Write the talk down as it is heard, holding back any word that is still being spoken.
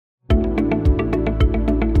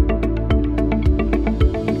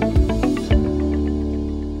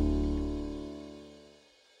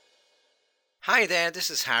Hi there, this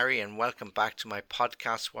is Harry, and welcome back to my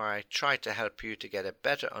podcast where I try to help you to get a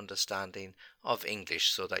better understanding of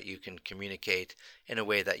English so that you can communicate in a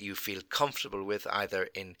way that you feel comfortable with, either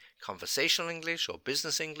in conversational English or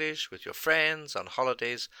business English, with your friends, on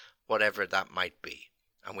holidays, whatever that might be.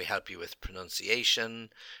 And we help you with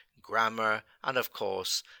pronunciation, grammar, and of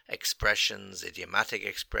course, expressions, idiomatic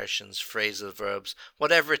expressions, phrasal verbs,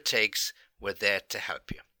 whatever it takes, we're there to help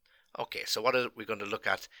you. Okay, so what are we going to look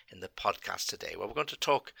at in the podcast today? Well, we're going to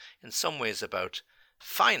talk in some ways about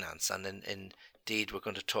finance, and indeed we're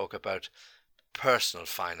going to talk about personal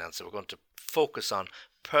finance. So we're going to focus on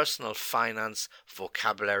personal finance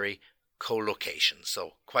vocabulary collocation.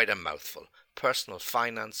 So quite a mouthful. Personal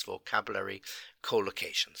finance vocabulary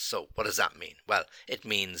collocation. So what does that mean? Well, it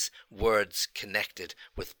means words connected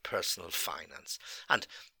with personal finance. And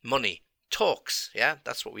money talks, yeah,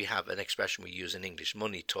 that's what we have, an expression we use in English,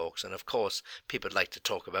 money talks, and of course people like to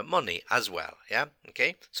talk about money as well, yeah,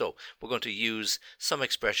 okay, so we're going to use some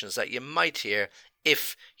expressions that you might hear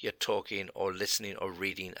if you're talking or listening or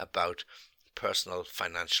reading about personal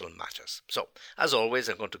financial matters. So as always,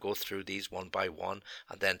 I'm going to go through these one by one,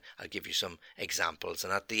 and then I'll give you some examples,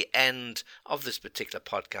 and at the end of this particular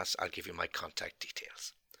podcast I'll give you my contact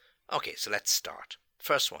details. Okay, so let's start.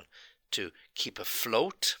 First one, to keep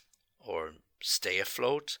afloat or stay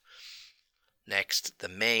afloat. Next, the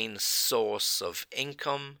main source of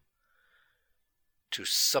income. To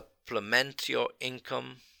supplement your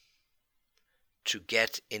income. To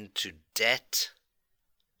get into debt.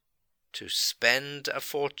 To spend a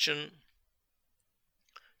fortune.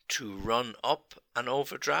 To run up an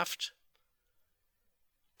overdraft.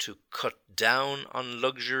 To cut down on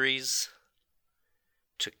luxuries.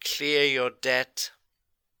 To clear your debt.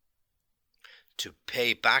 To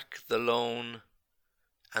pay back the loan,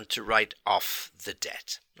 and to write off the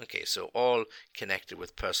debt. Okay, so all connected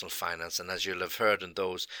with personal finance, and as you'll have heard in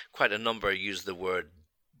those, quite a number use the word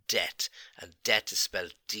debt, and debt is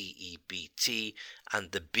spelled D-E-B-T,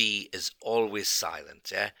 and the B is always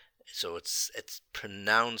silent, yeah? So it's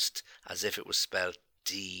pronounced as if it was spelled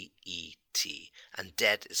D-E-T, and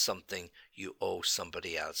debt is something you owe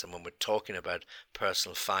somebody else. And when we're talking about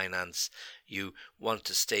personal finance, you want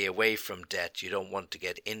to stay away from debt. You don't want to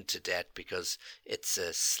get into debt because it's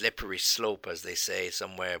a slippery slope, as they say,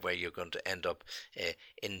 somewhere where you're going to end up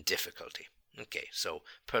in difficulty. Okay, so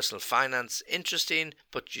personal finance, interesting,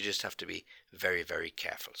 but you just have to be very, very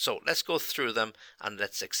careful. So let's go through them and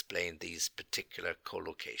let's explain these particular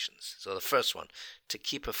collocations. So the first one, to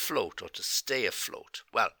keep afloat or to stay afloat.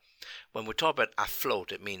 Well, when we talk about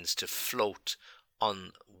afloat, it means to float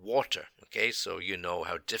on water. Okay, so you know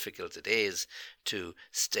how difficult it is to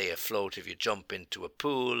stay afloat. If you jump into a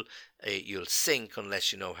pool, you'll sink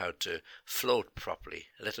unless you know how to float properly.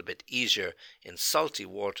 A little bit easier in salty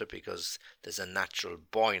water because there's a natural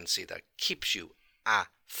buoyancy that keeps you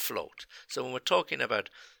afloat. So when we're talking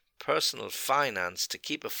about personal finance, to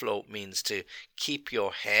keep afloat means to keep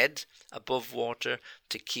your head above water,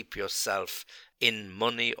 to keep yourself in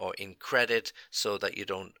money or in credit so that you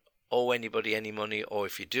don't owe anybody any money, or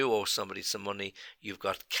if you do owe somebody some money, you've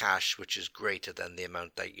got cash which is greater than the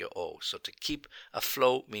amount that you owe. So to keep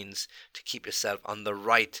afloat means to keep yourself on the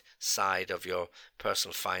right side of your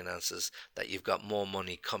personal finances, that you've got more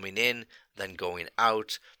money coming in than going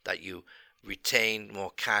out, that you retain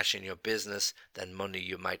more cash in your business than money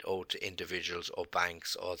you might owe to individuals or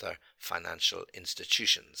banks or other financial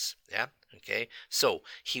institutions. Yeah, okay, so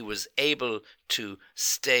he was able to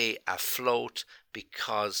stay afloat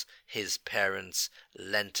because his parents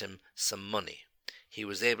lent him some money. He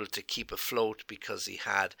was able to keep afloat because he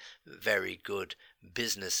had very good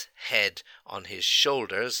business head on his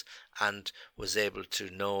shoulders and was able to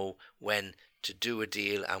know when to do a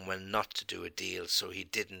deal and when not to do a deal, so he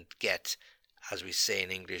didn't get, as we say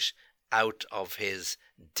in English, out of his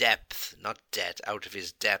depth, not debt, out of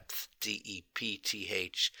his depth,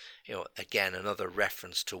 D-E-P-T-H, again, another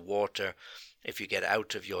reference to water. If you get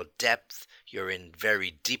out of your depth, you're in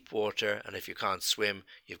very deep water, and if you can't swim,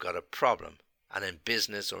 you've got a problem. And in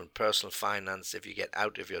business or in personal finance, if you get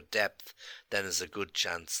out of your depth, then there's a good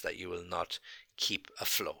chance that you will not keep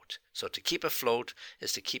afloat. So to keep afloat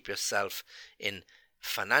is to keep yourself in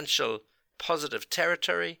financial positive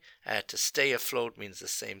territory. To stay afloat means the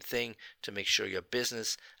same thing, to make sure your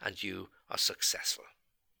business and you are successful.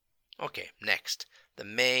 Okay, next, the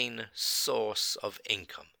main source of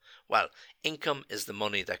income. Well, income is the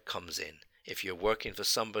money that comes in. If you're working for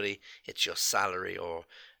somebody, it's your salary or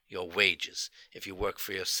your wages. If you work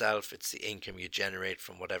for yourself, it's the income you generate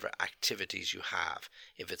from whatever activities you have.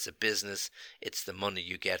 If it's a business, it's the money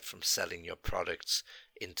you get from selling your products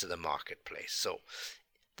into the marketplace. So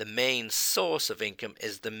the main source of income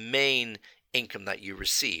is the main income that you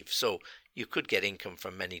receive. So you could get income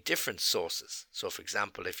from many different sources. So for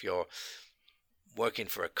example, if you're working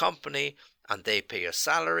for a company and they pay your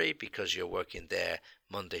salary because you're working there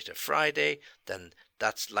Monday to Friday, then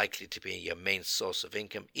that's likely to be your main source of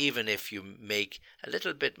income, even if you make a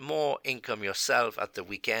little bit more income yourself at the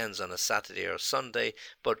weekends on a Saturday or Sunday,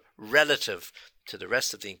 but relative to the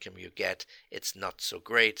rest of the income you get, it's not so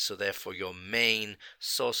great. So therefore your main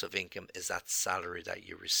source of income is that salary that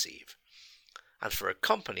you receive. And for a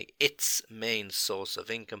company, its main source of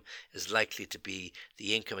income is likely to be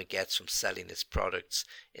the income it gets from selling its products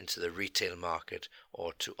into the retail market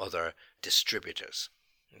or to other distributors.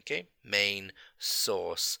 Okay, main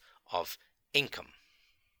source of income.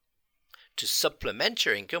 To supplement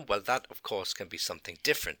your income, well, that of course can be something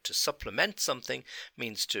different. To supplement something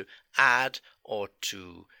means to add or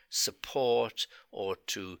to support or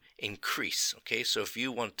to increase. Okay, so if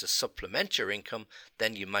you want to supplement your income,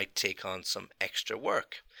 then you might take on some extra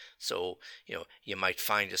work. So, you might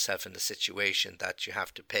find yourself in the situation that you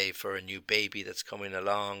have to pay for a new baby that's coming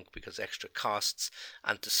along because extra costs.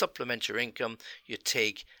 And to supplement your income, you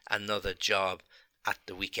take another job at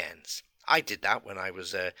the weekends. I did that when I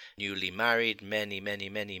was newly married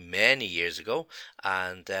many years ago,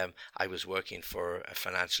 and I was working for a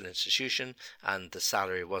financial institution and the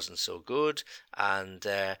salary wasn't so good, and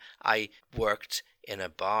I worked in a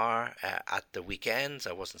bar at the weekends.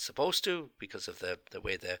 I wasn't supposed to because of the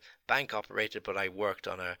way the bank operated, but I worked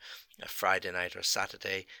on a Friday night or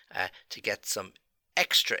Saturday to get some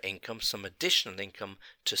extra income, some additional income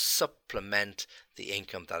to supplement the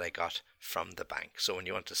income that I got from the bank. So when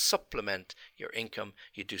you want to supplement your income,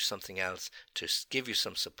 you do something else to give you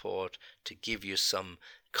some support, to give you some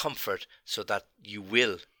comfort, so that you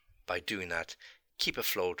will, by doing that, keep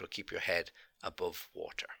afloat or keep your head above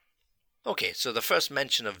water. Okay, so the first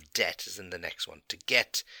mention of debt is in the next one, to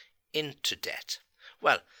get into debt.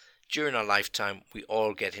 Well, during our lifetime, we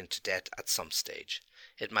all get into debt at some stage.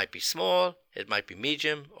 It might be small, it might be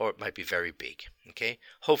medium, or it might be very big. Okay?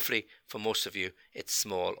 Hopefully, for most of you, it's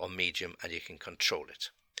small or medium and you can control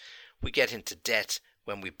it. We get into debt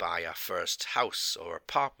when we buy our first house or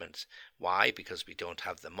apartment. Why? Because we don't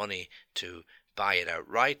have the money to buy it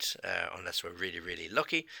outright unless we're really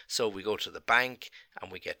lucky. So we go to the bank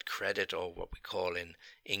and we get credit, or what we call in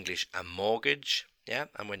English a mortgage. Yeah,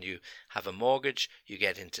 and when you have a mortgage, you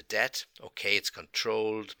get into debt. Okay, it's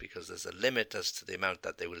controlled because there's a limit as to the amount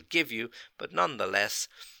that they will give you, but nonetheless,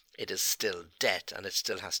 it is still debt and it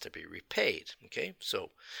still has to be repaid. Okay,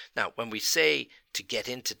 so now when we say to get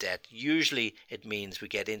into debt, usually it means we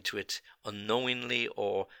get into it unknowingly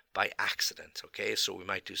or by accident. Okay, so we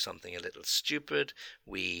might do something a little stupid.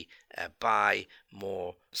 We buy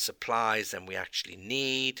more supplies than we actually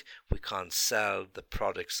need. We can't sell the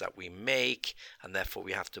products that we make, and therefore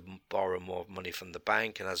we have to borrow more money from the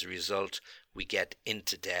bank, and as a result we get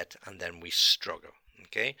into debt and then we struggle.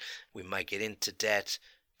 Okay, we might get into debt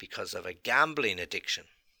because of a gambling addiction.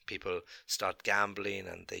 People start gambling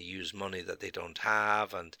and they use money that they don't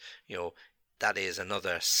have, and that is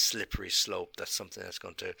another slippery slope. That's something that's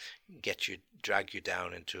going to drag you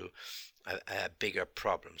down into a bigger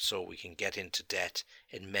problem. So we can get into debt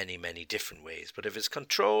in many different ways. But if it's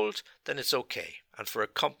controlled, then it's okay. And for a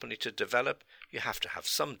company to develop, you have to have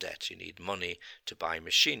some debt. You need money to buy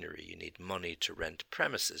machinery. You need money to rent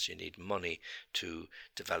premises. You need money to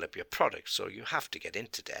develop your product. So you have to get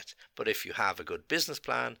into debt. But if you have a good business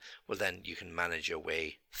plan, well, then you can manage your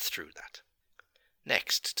way through that.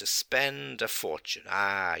 Next, to spend a fortune.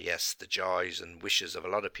 Ah, yes, the joys and wishes of a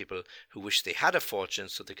lot of people who wish they had a fortune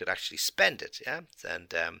so they could actually spend it, yeah,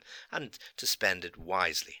 and to spend it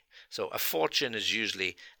wisely. So a fortune is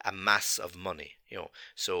usually a mass of money,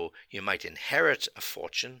 So you might inherit a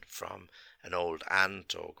fortune from an old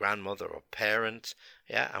aunt or grandmother or parent,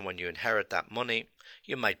 yeah, and when you inherit that money,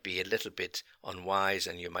 you might be a little bit unwise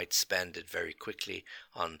and you might spend it very quickly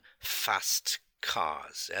on fast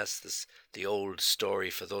cars. Yes, this the old story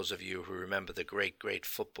for those of you who remember the great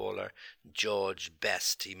footballer George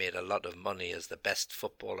Best. He made a lot of money as the best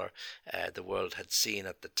footballer the world had seen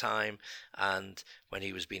at the time, and when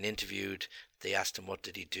he was being interviewed, they asked him what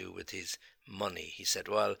did he do with his money. He said,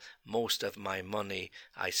 well, most of my money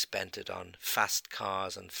I spent it on fast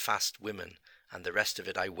cars and fast women, and the rest of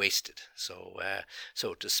it I wasted. So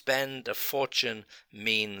to spend a fortune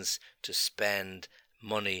means to spend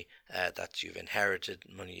money that you've inherited,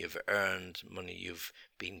 money you've earned, money you've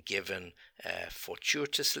been given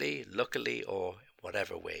fortuitously, luckily, or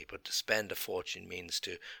whatever way. But to spend a fortune means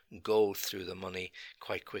to go through the money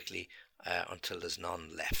quite quickly until there's none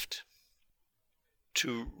left.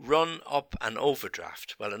 To run up an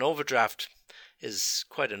overdraft. Well, an overdraft is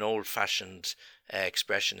quite an old-fashioned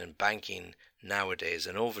expression in banking nowadays.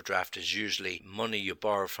 An overdraft is usually money you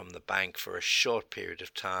borrow from the bank for a short period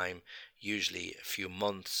of time, usually a few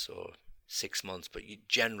months or 6 months, but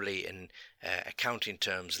generally in accounting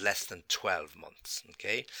terms less than 12 months.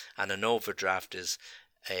 Okay, and an overdraft is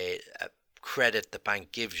a credit the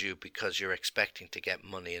bank gives you because you're expecting to get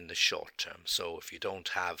money in the short term. So if you don't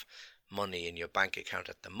have money in your bank account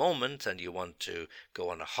at the moment and you want to go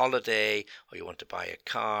on a holiday or you want to buy a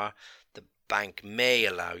car, the bank may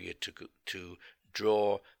allow you to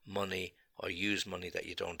draw money or use money that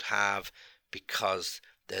you don't have, because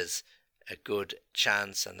there's a good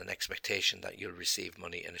chance and an expectation that you'll receive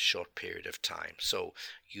money in a short period of time. So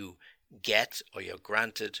you get, or you're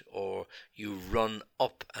granted, or you run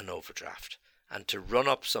up an overdraft. And to run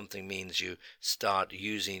up something means you start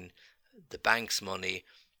using the bank's money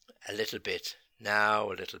a little bit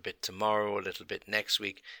now, a little bit tomorrow, a little bit next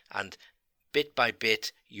week, and bit by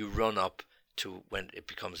bit you run up to when it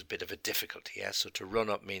becomes a bit of a difficulty. Yeah? So to run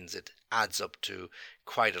up means it adds up to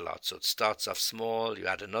quite a lot. So it starts off small, you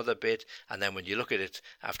add another bit, and then when you look at it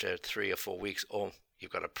after 3 or 4 weeks, oh,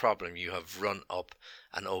 you've got a problem. You have run up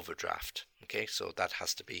an overdraft. Okay, so that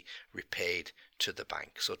has to be repaid to the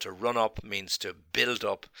bank. So to run up means to build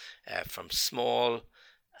up from small,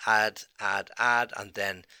 add, and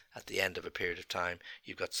then at the end of a period of time,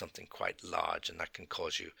 you've got something quite large, and that can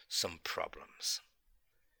cause you some problems.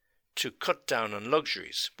 To cut down on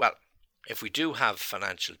luxuries. Well, if we do have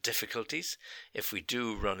financial difficulties, if we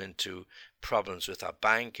do run into problems with our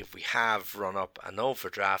bank, if we have run up an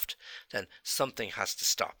overdraft, then something has to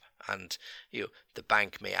stop. And the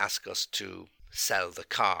bank may ask us to sell the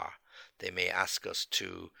car. They may ask us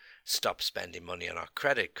to stop spending money on our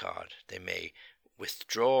credit card. They may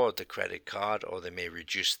withdraw the credit card, or they may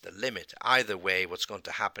reduce the limit. Either way, what's going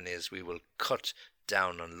to happen is we will cut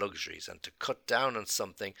down on luxuries, and to cut down on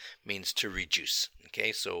something means to reduce.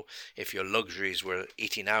 Okay, so if your luxuries were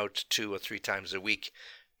eating out 2 or 3 times a week,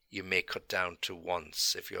 you may cut down to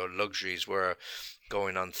once. If your luxuries were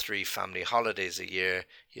going on 3 family holidays a year,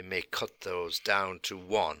 you may cut those down to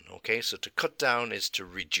 1. Okay, so to cut down is to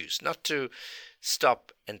reduce, not to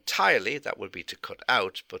stop entirely, that would be to cut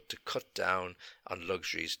out, but to cut down on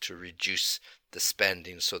luxuries, to reduce the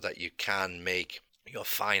spending so that you can make your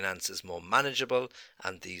finances more manageable,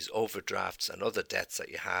 and these overdrafts and other debts that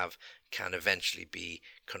you have can eventually be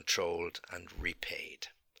controlled and repaid.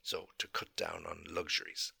 So to cut down on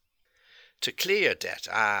luxuries. To clear your debt,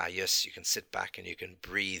 yes, you can sit back and you can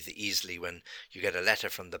breathe easily when you get a letter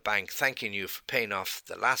from the bank thanking you for paying off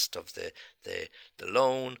the last of the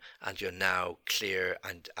loan, and you're now clear,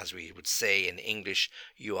 and as we would say in English,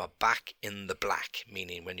 you are back in the black,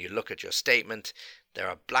 meaning when you look at your statement, there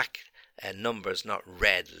are black numbers, not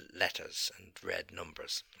red letters and red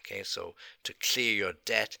numbers. Okay, so to clear your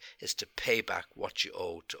debt is to pay back what you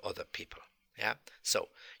owe to other people. Yeah, so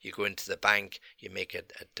you go into the bank, you make a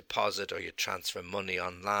deposit, or you transfer money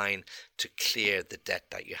online to clear the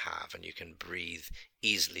debt that you have, and you can breathe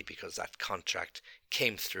easily because that contract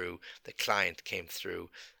came through, the client came through,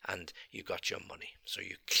 and you got your money. So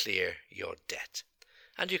you clear your debt,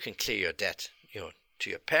 and you can clear your debt, to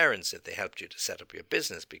your parents if they helped you to set up your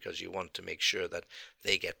business, because you want to make sure that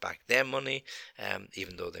they get back their money,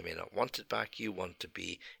 even though they may not want it back. You want to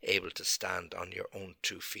be able to stand on your own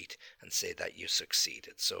 2 feet and say that you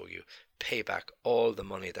succeeded. So you pay back all the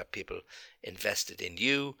money that people invested in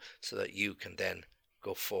you so that you can then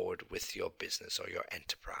go forward with your business or your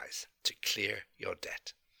enterprise to clear your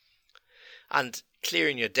debt. And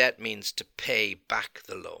clearing your debt means to pay back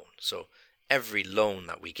the loan. So every loan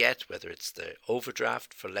that we get, whether it's the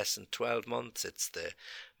overdraft for less than 12 months, it's the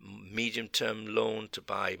medium-term loan to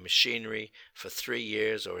buy machinery for 3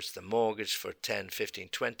 years, or it's the mortgage for 10, 15,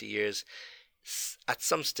 20 years, at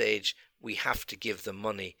some stage we have to give the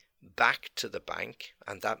money back to the bank,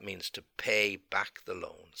 and that means to pay back the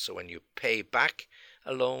loan. So when you pay back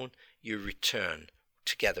a loan, you return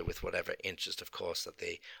together with whatever interest, of course, that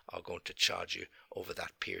they are going to charge you over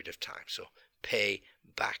that period of time. So pay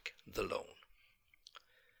back the loan.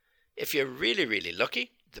 If you're really, really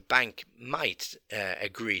lucky, the bank might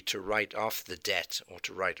agree to write off the debt, or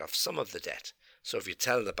to write off some of the debt. So if you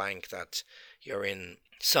tell the bank that you're in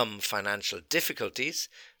some financial difficulties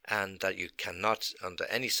and that you cannot, under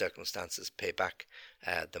any circumstances, pay back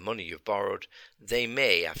the money you've borrowed, they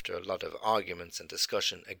may, after a lot of arguments and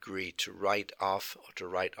discussion, agree to write off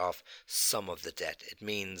some of the debt. It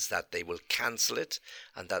means that they will cancel it,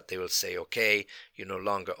 and that they will say, okay, you no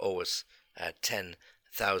longer owe us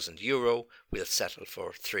 €3,000, we'll settle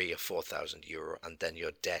for €3,000 or €4,000, and then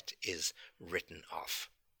your debt is written off.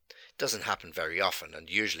 It doesn't happen very often, and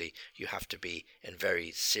usually you have to be in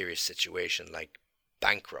very serious situation like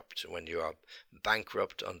bankrupt. When you are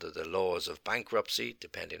bankrupt under the laws of bankruptcy,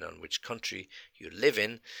 depending on which country you live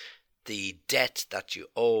in, the debt that you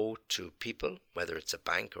owe to people, whether it's a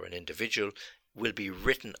bank or an individual, will be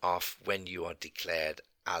written off when you are declared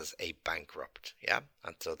as a bankrupt.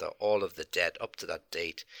 And so all of the debt up to that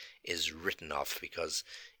date is written off, because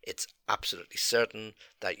it's absolutely certain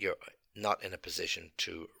that you're not in a position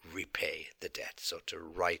to repay the debt, so to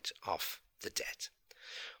write off the debt.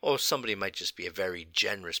 Or somebody might just be a very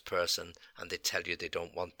generous person and they tell you they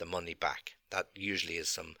don't want the money back. That usually is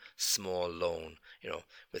some small loan.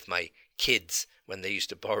 With my kids, when they used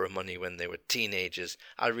to borrow money when they were teenagers,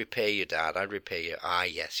 "I'll repay you, Dad, I'll repay you."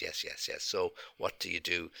 Yes. So what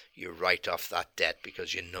do? You write off that debt,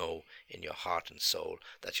 because you know in your heart and soul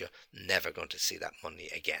that you're never going to see that money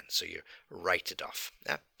again. So you write it off.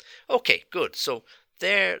 Okay, good. So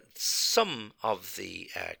there are some of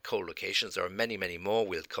the co-locations. There are many, many more.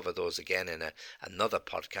 We'll cover those again in another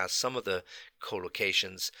podcast. Some of the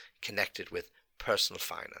co-locations connected with personal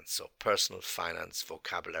finance. So personal finance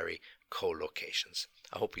vocabulary co-locations.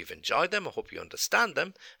 I hope you've enjoyed them. I hope you understand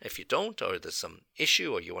them. If you don't, or there's some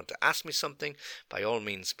issue, or you want to ask me something, by all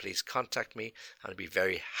means, please contact me, and I'll be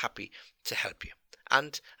very happy to help you.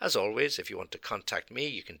 And as always, if you want to contact me,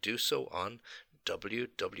 you can do so on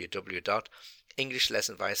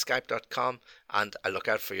www.englishlessonviaskype.com, and I look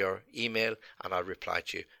out for your email and I'll reply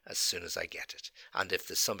to you as soon as I get it. And if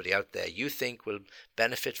there's somebody out there you think will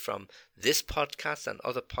benefit from this podcast and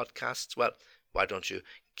other podcasts, well, why don't you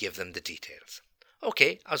give them the details?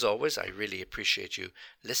 Okay, as always, I really appreciate you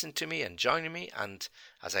listening to me and joining me, and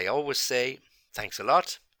as I always say, thanks a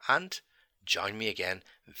lot, and join me again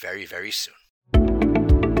very, very soon.